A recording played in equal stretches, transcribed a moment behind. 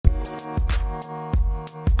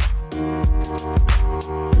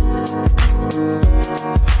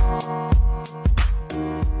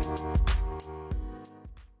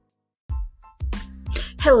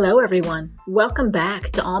Hello, everyone. Welcome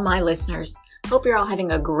back to all my listeners. Hope you're all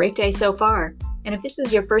having a great day so far. And if this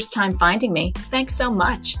is your first time finding me, thanks so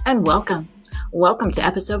much and welcome. Welcome to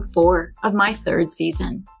episode 4 of my 3rd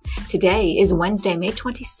season. Today is Wednesday, May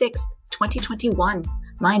 26th, 2021.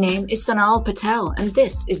 My name is Sonal Patel, and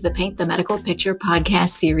this is the Paint the Medical Picture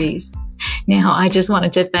podcast series. Now, I just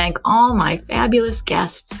wanted to thank all my fabulous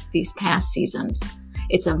guests these past seasons.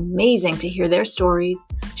 It's amazing to hear their stories,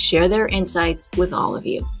 share their insights with all of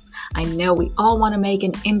you. I know we all want to make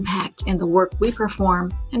an impact in the work we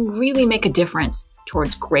perform and really make a difference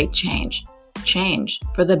towards great change. Change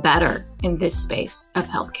for the better in this space of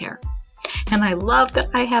healthcare. And I love that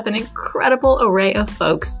I have an incredible array of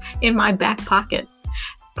folks in my back pocket.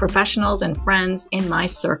 Professionals and friends in my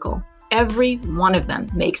circle. Every one of them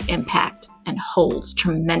makes impact and holds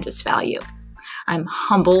tremendous value. I'm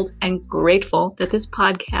humbled and grateful that this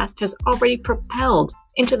podcast has already propelled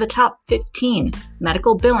into the top 15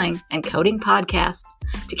 medical billing and coding podcasts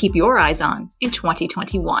to keep your eyes on in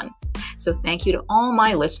 2021. So thank you to all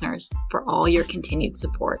my listeners for all your continued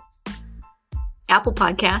support. Apple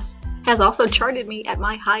Podcasts has also charted me at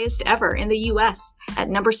my highest ever in the US at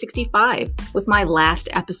number 65 with my last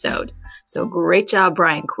episode. So great job,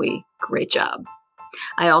 Brian Quee. Great job.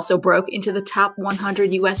 I also broke into the top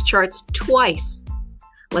 100 US charts twice.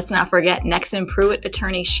 Let's not forget Nexon Pruitt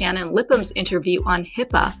attorney Shannon Lipham's interview on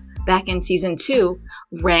HIPAA back in season 2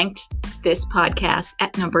 ranked this podcast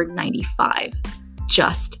at number 95.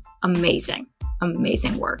 Just amazing,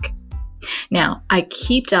 amazing work. Now, I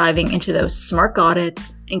keep diving into those SMRC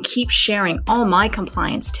audits and keep sharing all my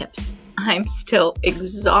compliance tips. I'm still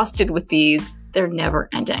exhausted with these. They're never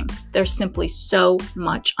ending. There's simply so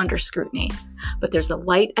much under scrutiny, but there's a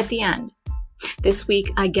light at the end. This week,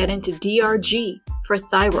 I get into DRG for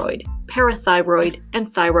thyroid, parathyroid, and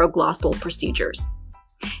thyroglossal procedures.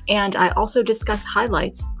 And I also discuss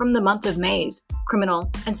highlights from the month of May's criminal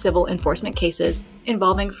and civil enforcement cases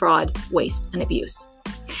involving fraud, waste, and abuse.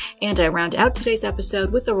 And I round out today's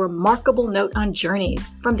episode with a remarkable note on journeys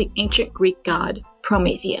from the ancient Greek god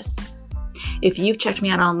Prometheus. If you've checked me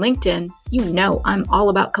out on LinkedIn, you know I'm all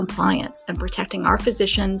about compliance and protecting our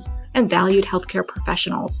physicians and valued healthcare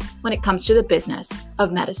professionals when it comes to the business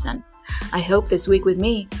of medicine. I hope this week with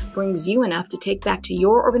me brings you enough to take back to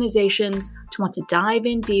your organizations, to want to dive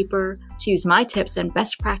in deeper, to use my tips and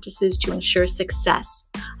best practices to ensure success.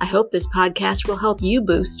 I hope this podcast will help you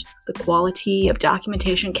boost the quality of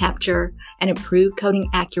documentation capture and improve coding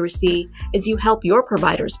accuracy as you help your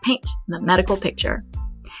providers paint the medical picture.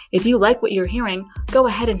 If you like what you're hearing, go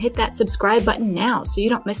ahead and hit that subscribe button now so you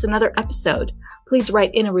don't miss another episode. Please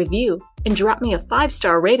write in a review and drop me a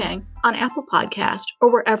 5-star rating on Apple Podcast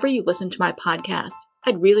or wherever you listen to my podcast.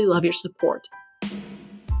 I'd really love your support.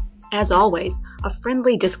 As always, a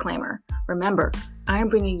friendly disclaimer. Remember, I'm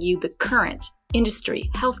bringing you the current industry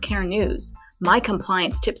healthcare news, my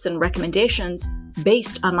compliance tips and recommendations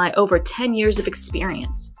based on my over 10 years of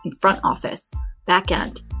experience in front office, back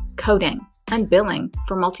end, coding, and billing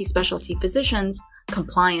for multi-specialty physicians,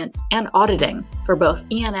 compliance, and auditing for both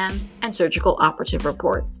E&M and surgical operative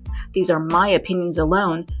reports. These are my opinions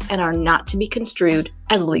alone and are not to be construed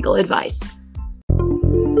as legal advice.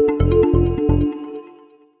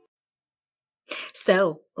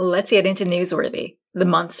 So, let's get into Newsworthy, the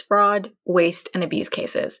month's fraud, waste, and abuse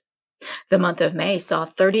cases. The month of May saw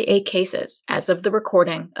 38 cases as of the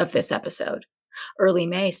recording of this episode. Early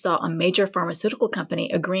May saw a major pharmaceutical company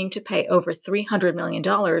agreeing to pay over $300 million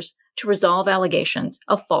to resolve allegations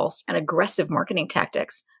of false and aggressive marketing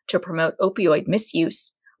tactics to promote opioid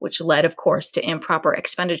misuse, which led, of course, to improper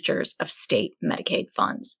expenditures of state Medicaid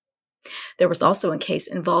funds. There was also a case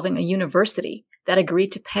involving a university that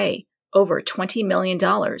agreed to pay over $20 million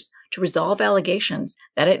to resolve allegations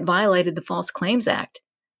that it violated the False Claims Act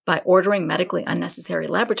by ordering medically unnecessary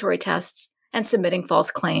laboratory tests and submitting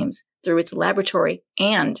false claims through its laboratory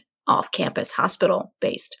and off-campus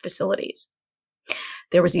hospital-based facilities.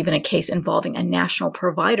 There was even a case involving a national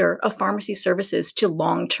provider of pharmacy services to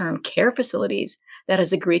long-term care facilities that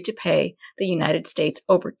has agreed to pay the United States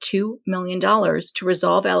over $2 million to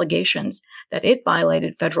resolve allegations that it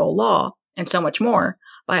violated federal law and so much more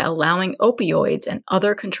by allowing opioids and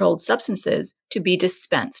other controlled substances to be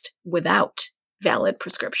dispensed without valid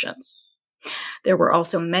prescriptions. There were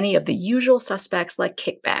also many of the usual suspects like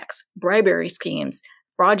kickbacks, bribery schemes,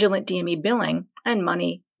 fraudulent DME billing, and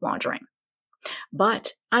money laundering.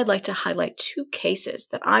 But I'd like to highlight 2 cases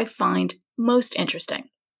that I find most interesting.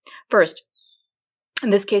 First,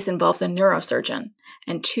 this case involves a neurosurgeon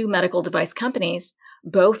and 2 medical device companies,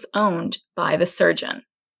 both owned by the surgeon,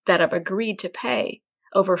 that have agreed to pay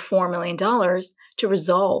over $4 million to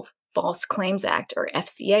resolve False Claims Act, or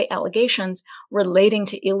FCA, allegations relating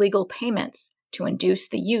to illegal payments to induce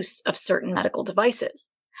the use of certain medical devices,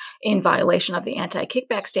 in violation of the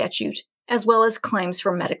anti-kickback statute, as well as claims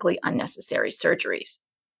for medically unnecessary surgeries.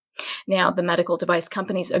 Now, the medical device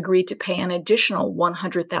companies agreed to pay an additional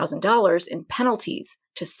 $100,000 in penalties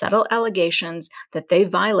to settle allegations that they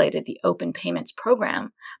violated the open payments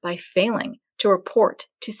program by failing to report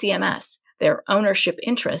to CMS their ownership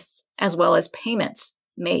interests as well as payments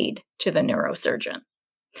made to the neurosurgeon.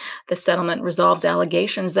 The settlement resolves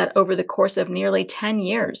allegations that over the course of nearly 10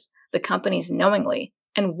 years, the companies knowingly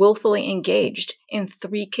and willfully engaged in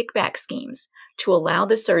 3 kickback schemes to allow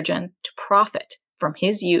the surgeon to profit from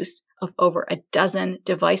his use of over a dozen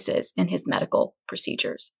devices in his medical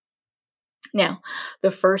procedures. Now,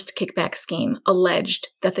 the first kickback scheme alleged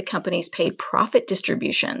that the companies paid profit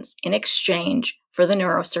distributions in exchange for the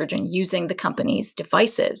neurosurgeon using the company's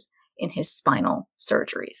devices in his spinal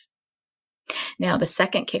surgeries. Now, the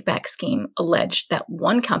second kickback scheme alleged that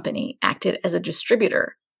one company acted as a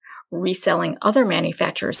distributor, reselling other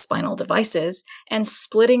manufacturers' spinal devices and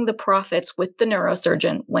splitting the profits with the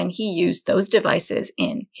neurosurgeon when he used those devices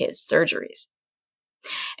in his surgeries.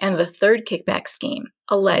 And the third kickback scheme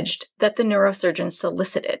alleged that the neurosurgeon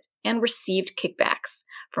solicited and received kickbacks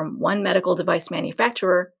from one medical device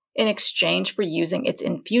manufacturer in exchange for using its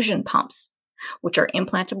infusion pumps, which are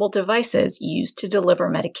implantable devices used to deliver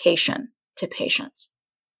medication to patients.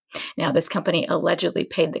 Now, this company allegedly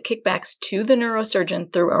paid the kickbacks to the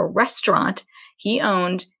neurosurgeon through a restaurant he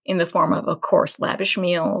owned in the form of course, lavish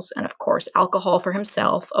meals and, of course, alcohol for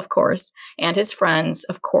himself, of course, and his friends,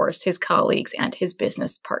 of course, his colleagues, and his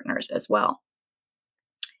business partners as well.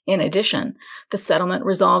 In addition, the settlement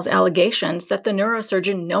resolves allegations that the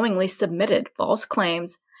neurosurgeon knowingly submitted false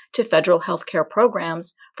claims to federal healthcare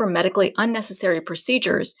programs for medically unnecessary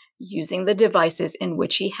procedures using the devices in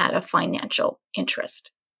which he had a financial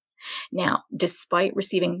interest. Now, despite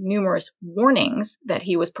receiving numerous warnings that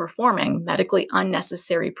he was performing medically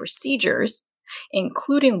unnecessary procedures,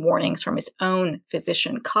 including warnings from his own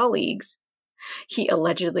physician colleagues, he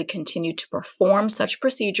allegedly continued to perform such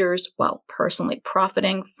procedures while personally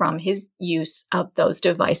profiting from his use of those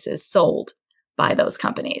devices sold by those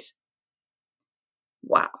companies.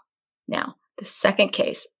 Wow. Now, the second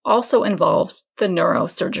case also involves the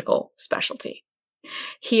neurosurgical specialty.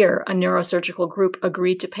 Here, a neurosurgical group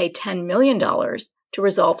agreed to pay $10 million to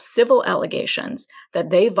resolve civil allegations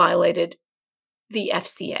that they violated the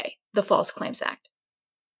FCA, the False Claims Act.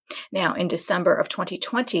 Now, in December of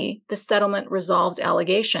 2020, the settlement resolves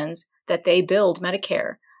allegations that they billed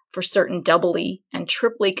Medicare for certain doubly and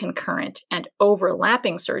triply concurrent and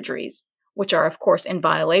overlapping surgeries, which are, of course, in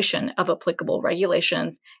violation of applicable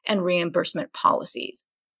regulations and reimbursement policies.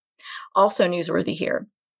 Also newsworthy here,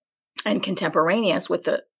 and contemporaneous with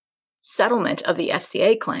the settlement of the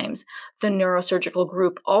FCA claims, the neurosurgical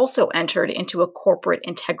group also entered into a corporate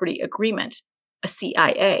integrity agreement, a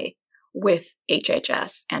CIA, with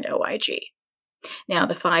HHS and OIG. Now,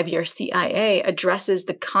 the 5-year CIA addresses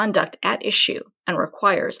the conduct at issue and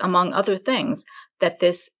requires, among other things, that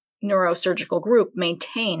this neurosurgical group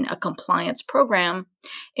maintain a compliance program,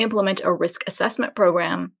 implement a risk assessment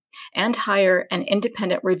program, and hire an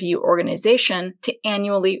independent review organization to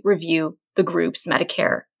annually review the group's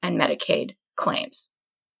Medicare and Medicaid claims.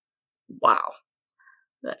 Wow,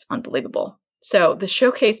 that's unbelievable. So the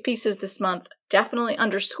showcase pieces this month definitely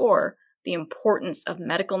underscore the importance of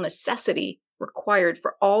medical necessity required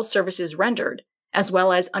for all services rendered, as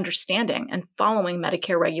well as understanding and following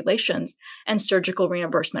Medicare regulations and surgical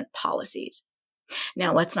reimbursement policies.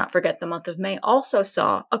 Now, let's not forget the month of May also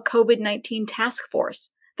saw a COVID-19 task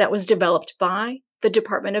force that was developed by the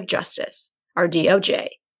Department of Justice, our DOJ,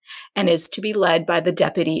 and is to be led by the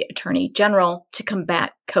Deputy Attorney General to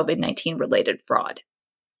combat COVID-19 related fraud.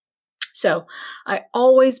 So I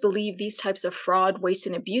always believe these types of fraud, waste,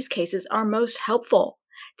 and abuse cases are most helpful.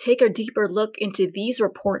 Take a deeper look into these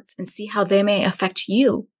reports and see how they may affect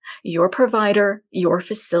you, your provider, your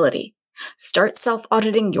facility. Start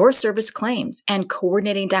self-auditing your service claims and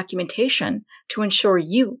coordinating documentation to ensure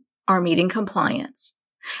you are meeting compliance.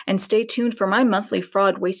 And stay tuned for my monthly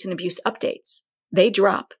fraud, waste, and abuse updates. They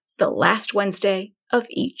drop the last Wednesday of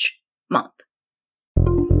each month.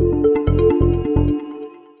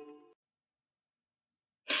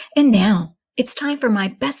 And now, it's time for my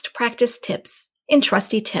best practice tips in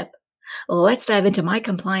Trusty Tip. Let's dive into my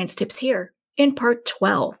compliance tips here in part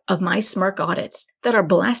 12 of my SMRC audits that are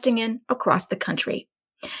blasting in across the country.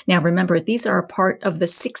 Now remember, these are a part of the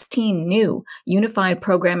 16 new Unified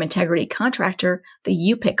Program Integrity Contractor, the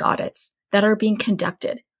UPIC audits, that are being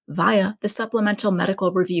conducted via the Supplemental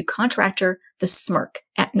Medical Review Contractor, the SMRC,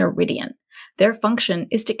 at Noridian. Their function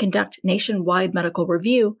is to conduct nationwide medical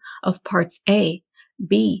review of Parts A,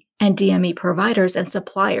 B, and DME providers and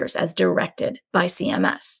suppliers as directed by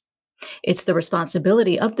CMS. It's the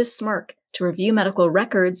responsibility of the SMRC to review medical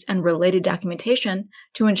records and related documentation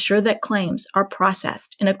to ensure that claims are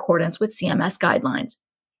processed in accordance with CMS guidelines.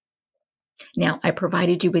 Now, I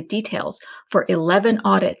provided you with details for 11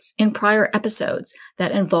 audits in prior episodes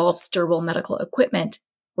that involves durable medical equipment,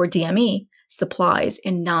 or DME, supplies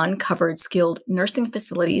in non-covered skilled nursing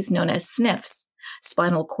facilities known as SNFs,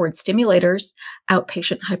 spinal cord stimulators,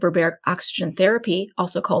 outpatient hyperbaric oxygen therapy,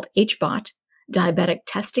 also called HBOT, diabetic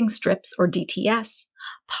testing strips, or DTS,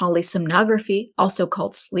 polysomnography, also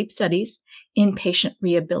called sleep studies, inpatient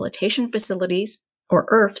rehabilitation facilities, or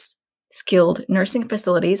IRFs, skilled nursing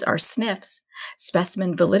facilities, are SNFs,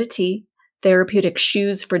 specimen validity, therapeutic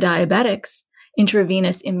shoes for diabetics,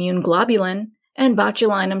 intravenous immune globulin, and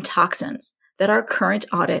botulinum toxins that are current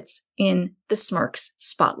audits in the SMRC's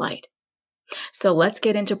spotlight. So let's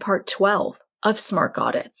get into part 12 of SMRC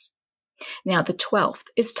audits. Now, the 12th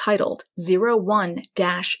is titled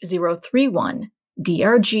 01-031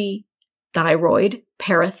 DRG, Thyroid,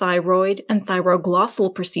 Parathyroid, and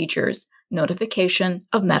Thyroglossal Procedures Notification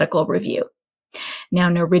of Medical Review. Now,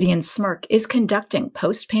 Noridian SMRC is conducting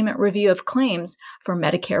post-payment review of claims for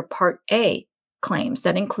Medicare Part A claims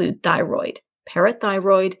that include thyroid,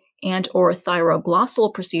 parathyroid, and/or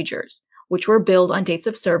thyroglossal procedures, which were billed on dates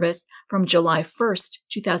of service from July 1st,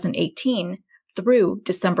 2018 through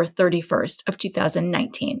December 31st of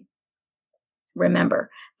 2019. Remember,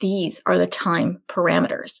 these are the time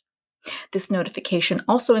parameters. This notification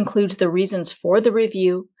also includes the reasons for the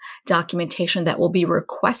review, documentation that will be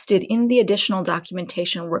requested in the additional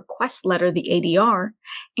documentation request letter, the ADR,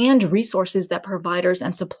 and resources that providers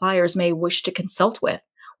and suppliers may wish to consult with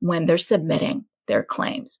when they're submitting their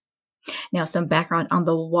claims. Now, some background on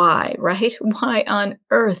the why, right? Why on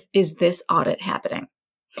earth is this audit happening?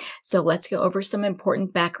 So let's go over some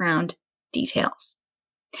important background details.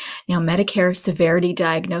 Now, Medicare Severity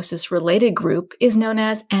Diagnosis Related Group is known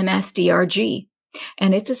as MSDRG,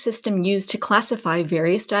 and it's a system used to classify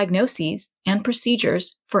various diagnoses and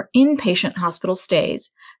procedures for inpatient hospital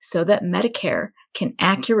stays so that Medicare can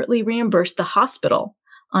accurately reimburse the hospital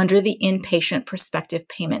under the Inpatient Prospective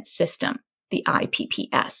Payment System, the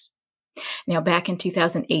IPPS. Now, back in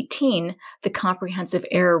 2018, the Comprehensive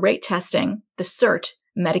Error Rate Testing, the CERT,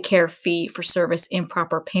 Medicare Fee for Service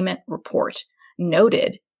Improper Payment Report,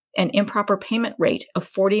 noted an improper payment rate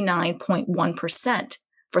of 49.1%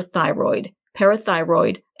 for thyroid,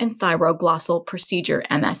 parathyroid, and thyroglossal procedure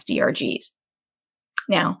MSDRGs.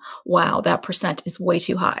 Now, wow, that percent is way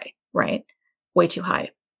too high, right? Way too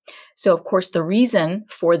high. So, of course, the reason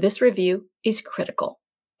for this review is critical.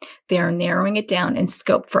 They are narrowing it down in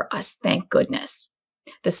scope for us, thank goodness.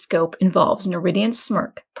 The scope involves Noridian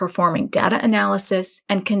SMRC performing data analysis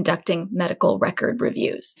and conducting medical record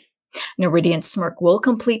reviews. Noridian SMRC will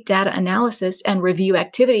complete data analysis and review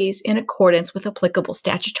activities in accordance with applicable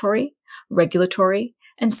statutory, regulatory,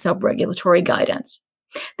 and sub-regulatory guidance.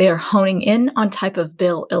 They are honing in on type of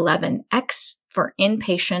Bill 11X for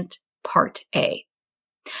inpatient Part A.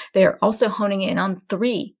 They are also honing in on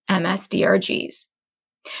 3 MSDRGs.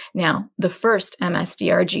 Now, the first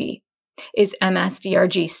MSDRG is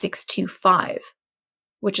MSDRG 625,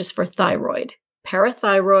 which is for thyroid,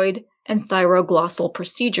 parathyroid, and thyroglossal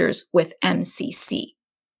procedures with MCC.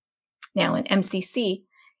 Now, an MCC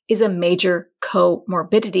is a major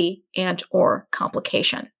comorbidity and/or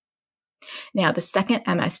complication. Now, the second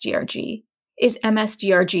MSDRG is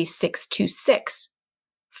MSDRG 626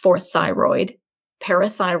 for thyroid,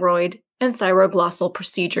 parathyroid, and thyroglossal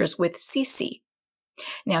procedures with CC.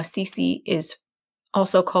 Now, CC is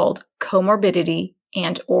also called comorbidity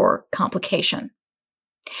and/or complication.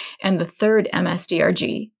 And the third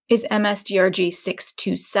MSDRG is MSDRG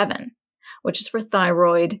 627, which is for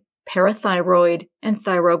thyroid, parathyroid, and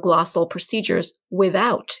thyroglossal procedures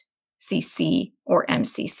without CC or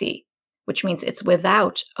MCC, which means it's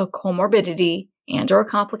without a comorbidity and/or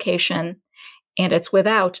complication, and it's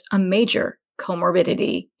without a major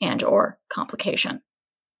comorbidity and/or complication.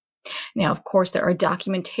 Now, of course, there are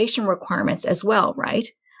documentation requirements as well, right?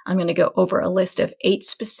 I'm going to go over a list of 8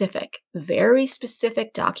 specific, very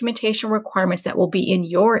specific documentation requirements that will be in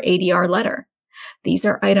your ADR letter. These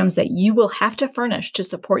are items that you will have to furnish to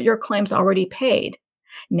support your claims already paid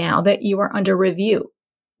now that you are under review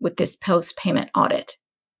with this post-payment audit.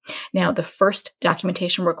 Now, the first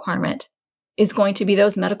documentation requirement is going to be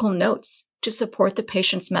those medical notes to support the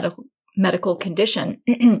patient's medical condition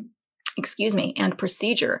and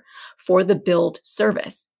procedure for the billed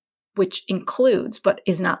service, which includes but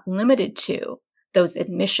is not limited to those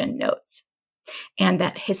admission notes and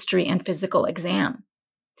that history and physical exam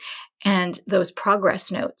and those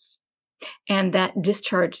progress notes and that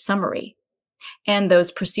discharge summary and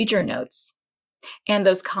those procedure notes and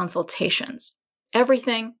those consultations,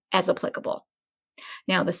 everything as applicable.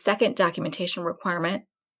 Now, the second documentation requirement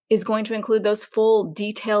is going to include those full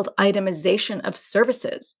detailed itemization of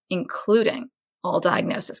services, including all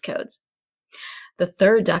diagnosis codes. The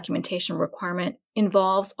third documentation requirement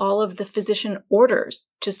involves all of the physician orders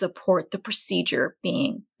to support the procedure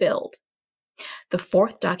being billed. The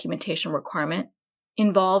fourth documentation requirement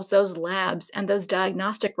involves those labs and those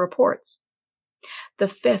diagnostic reports. The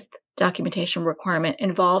fifth documentation requirement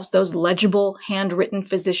involves those legible handwritten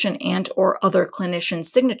physician and or other clinician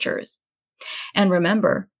signatures. And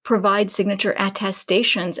remember, provide signature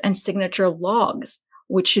attestations and signature logs,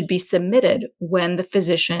 which should be submitted when the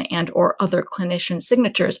physician and or other clinician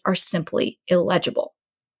signatures are simply illegible.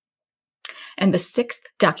 And the sixth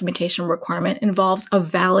documentation requirement involves a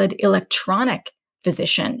valid electronic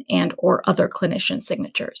physician and or other clinician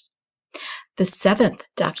signatures. The seventh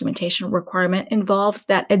documentation requirement involves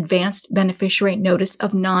that advanced beneficiary notice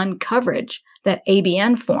of non-coverage, that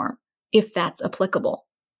ABN form, if that's applicable.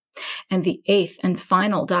 And the eighth and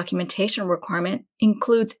final documentation requirement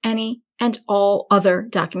includes any and all other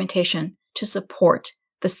documentation to support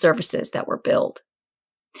the services that were billed.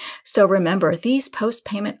 So remember, these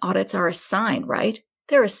post-payment audits are a sign, right?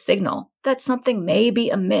 They're a signal that something may be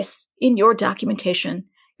amiss in your documentation,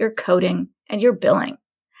 your coding, and your billing.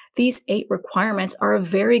 These 8 requirements are a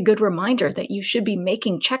very good reminder that you should be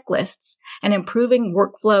making checklists and improving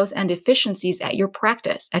workflows and efficiencies at your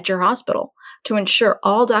practice, at your hospital, to ensure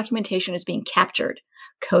all documentation is being captured,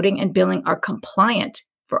 coding and billing are compliant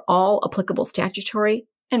for all applicable statutory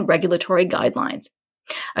and regulatory guidelines.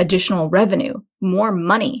 Additional revenue, more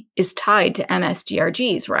money, is tied to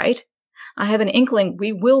MSDRGs, right? I have an inkling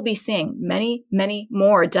we will be seeing many, many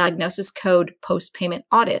more diagnosis code post-payment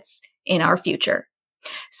audits in our future.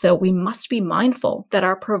 So we must be mindful that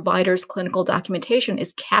our provider's clinical documentation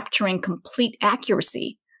is capturing complete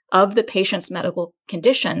accuracy of the patient's medical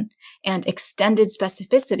condition and extended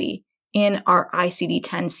specificity in our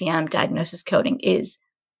ICD-10-CM diagnosis coding is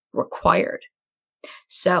required.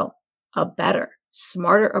 So a better,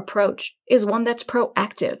 smarter approach is one that's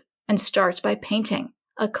proactive and starts by painting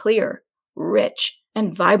a clear, rich,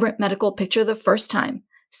 and vibrant medical picture the first time,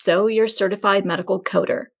 so your certified medical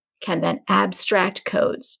coder can then abstract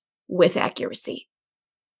codes with accuracy.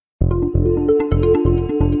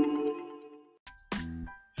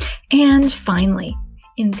 And finally,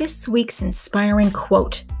 in this week's inspiring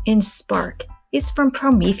quote in Spark is from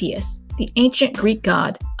Prometheus, the ancient Greek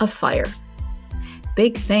god of fire.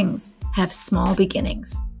 Big things have small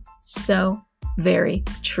beginnings. So very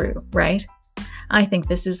true, right? I think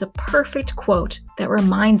this is a perfect quote that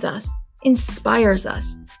reminds us, inspires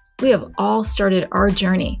us. We have all started our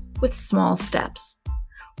journey with small steps.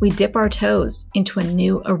 We dip our toes into a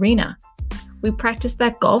new arena. We practice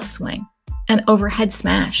that golf swing, an overhead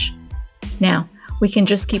smash. Now, we can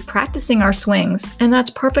just keep practicing our swings, and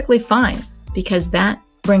that's perfectly fine because that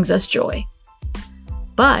brings us joy.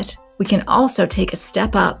 But we can also take a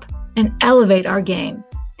step up and elevate our game,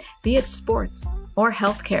 be it sports or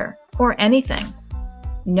healthcare or anything.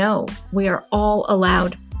 No, we are all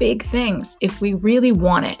allowed big things if we really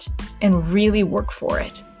want it and really work for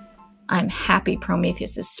it. I'm happy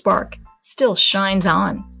Prometheus's spark still shines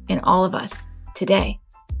on in all of us today.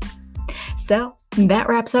 So that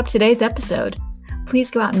wraps up today's episode.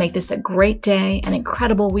 Please go out and make this a great day, an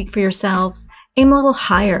incredible week for yourselves. Aim a little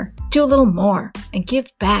higher, do a little more, and give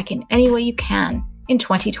back in any way you can in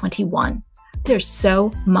 2021. There's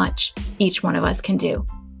so much each one of us can do.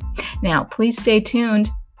 Now, please stay tuned.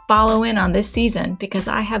 Follow in on this season because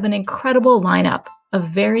I have an incredible lineup of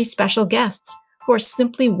very special guests who are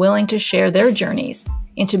simply willing to share their journeys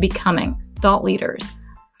into becoming thought leaders,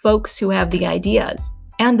 folks who have the ideas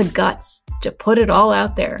and the guts to put it all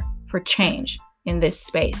out there for change in this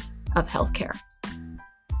space of healthcare.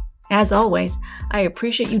 As always, I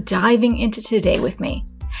appreciate you diving into today with me.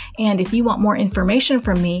 And if you want more information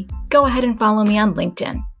from me, go ahead and follow me on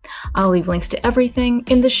LinkedIn. I'll leave links to everything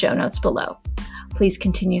in the show notes below. Please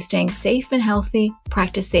continue staying safe and healthy,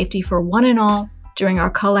 practice safety for one and all during our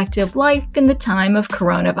collective life in the time of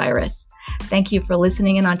coronavirus. Thank you for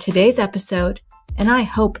listening in on today's episode, and I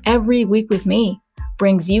hope every week with me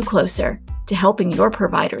brings you closer to helping your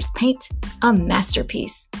providers paint a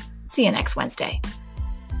masterpiece. See you next Wednesday.